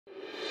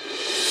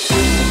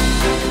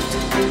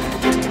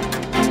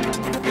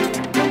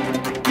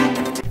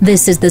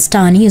This is the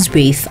Star News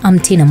Brief. I'm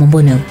Tina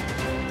Mombunu.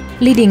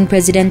 Leading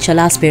presidential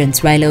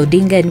aspirants Raila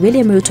Odinga and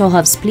William Ruto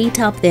have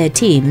split up their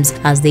teams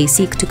as they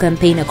seek to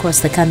campaign across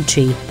the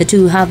country. The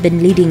two have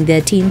been leading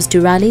their teams to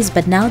rallies,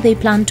 but now they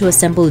plan to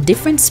assemble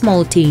different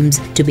small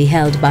teams to be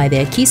held by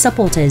their key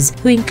supporters,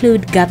 who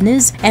include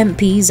governors,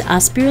 MPs,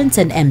 aspirants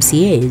and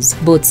MCAs.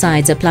 Both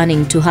sides are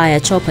planning to hire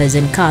choppers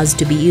and cars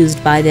to be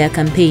used by their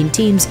campaign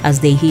teams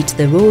as they hit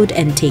the road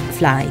and take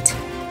flight.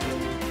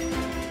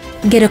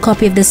 Get a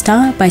copy of The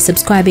Star by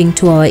subscribing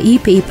to our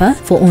e-paper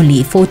for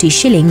only 40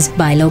 shillings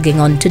by logging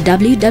on to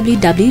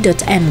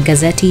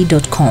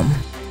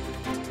www.mgazzetti.com.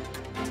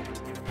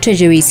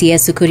 Treasury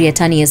CS Ukur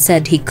Yatani has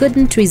said he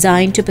couldn't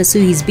resign to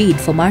pursue his bid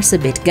for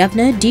Marsabit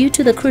governor due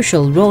to the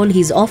crucial role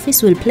his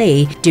office will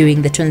play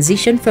during the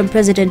transition from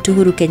President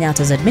Uhuru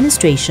Kenyatta's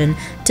administration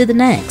to the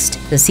next.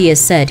 The CS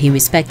said he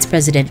respects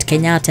President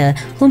Kenyatta,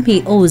 whom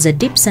he owes a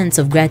deep sense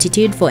of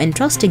gratitude for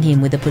entrusting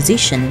him with the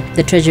position.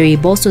 The Treasury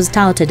boss was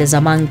touted as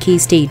among key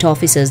state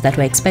officers that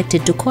were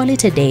expected to call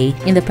it a day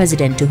in the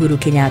President Uhuru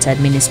Kenyatta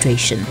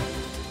administration.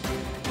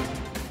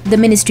 The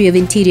Ministry of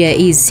Interior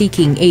is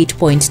seeking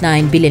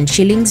 8.9 billion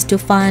shillings to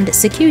fund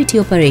security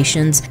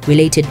operations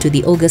related to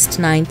the August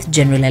 9th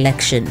general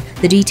election.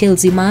 The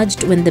details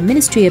emerged when the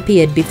ministry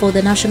appeared before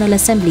the National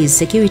Assembly's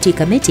Security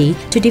Committee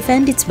to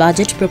defend its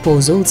budget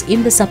proposals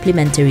in the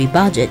supplementary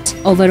budget.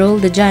 Overall,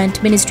 the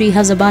giant ministry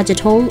has a budget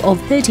hole of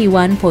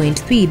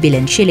 31.3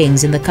 billion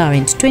shillings in the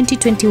current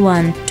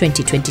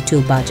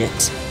 2021-2022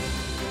 budget.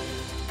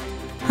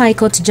 High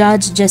Court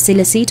Judge Jesse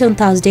Lasit on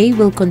Thursday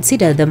will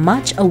consider the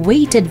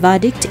much-awaited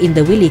verdict in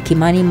the Willie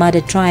Kimani murder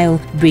trial,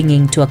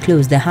 bringing to a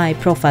close the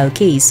high-profile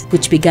case,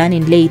 which began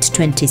in late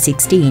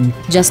 2016.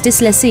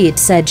 Justice Lasit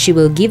said she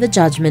will give a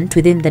judgment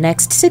within the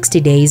next 60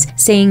 days,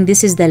 saying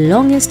this is the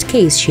longest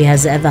case she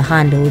has ever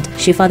handled.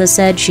 She further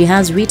said she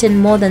has written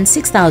more than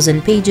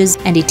 6,000 pages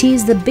and it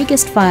is the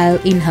biggest file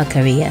in her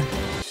career.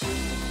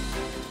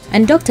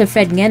 And Dr.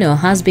 Fred Ngeno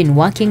has been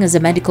working as a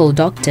medical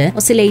doctor,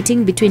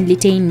 oscillating between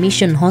Litein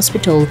Mission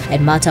Hospital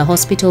and Mata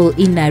Hospital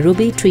in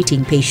Nairobi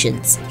treating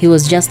patients. He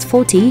was just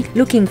 40,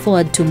 looking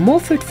forward to more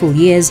fruitful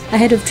years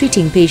ahead of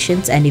treating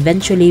patients and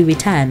eventually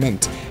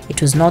retirement. It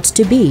was not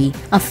to be.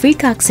 A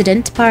freak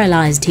accident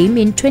paralyzed him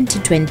in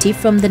 2020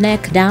 from the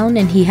neck down,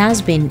 and he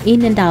has been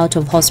in and out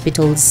of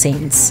hospitals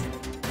since.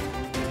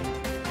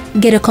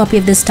 Get a copy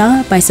of The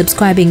Star by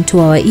subscribing to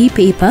our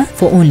e-paper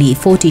for only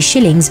 40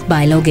 shillings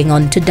by logging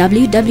on to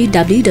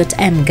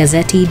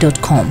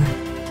www.mgazzetti.com.